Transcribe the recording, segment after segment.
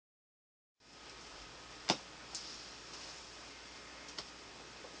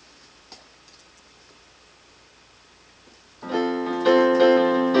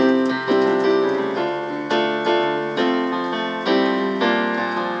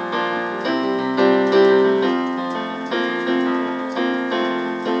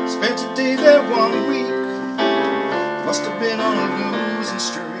1 week, must have been on a losing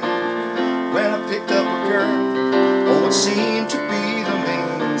streak, when I picked up a girl on what seemed to be the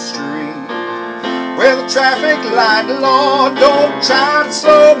main street, where the traffic light, Lord, don't try to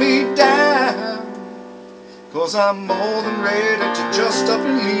slow me down, 'cause I'm more than ready to just up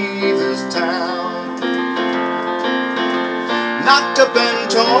and leave this town. Knocked up and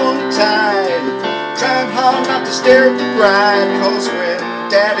tongue-tied, trying hard not to stare at the bride, 'cause when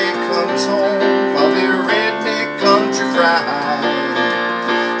Daddy comes home, I'll be redneck country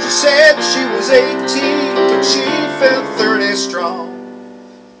fried. She said she was 18, but she felt 30 strong.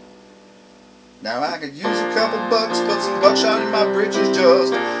 Now I could use a couple bucks, put some buckshot in my britches,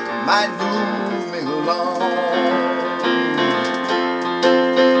 just might move me along.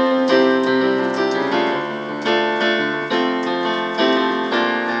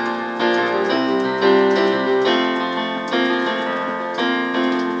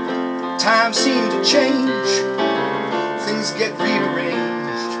 Times seem to change, things get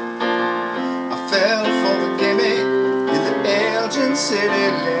rearranged. I fell for the gimmick in the Elgin city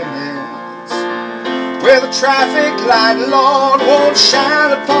limits, where the traffic light, Lord, won't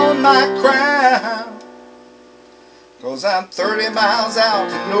shine upon my crown, 'cause I'm 30 miles out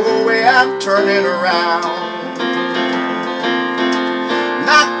and no way I'm turning around.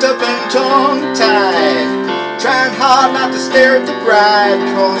 Knocked up and tongue-tied, trying hard not to stare at the bride,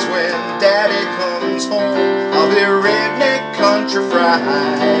 'cause when Daddy comes home, I'll be redneck country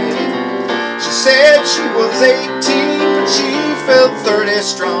fried. She said she was 18, but she felt 30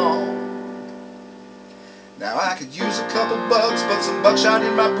 strong. Now I could use a couple bucks, but some buckshot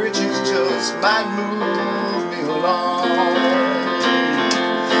in my britches just might move me along.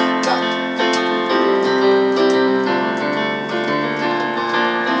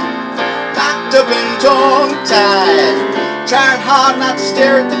 Knocked up and tongue-tied, trying hard not to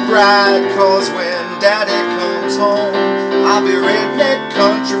stare at the bride, 'cause when Daddy comes home, I'll be redneck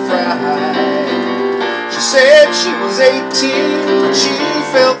country fried. She said she was 18, but she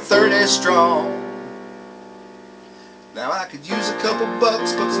felt 30 strong. Now I could use a couple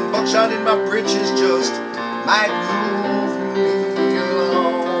bucks, put some buckshot in my britches, just might move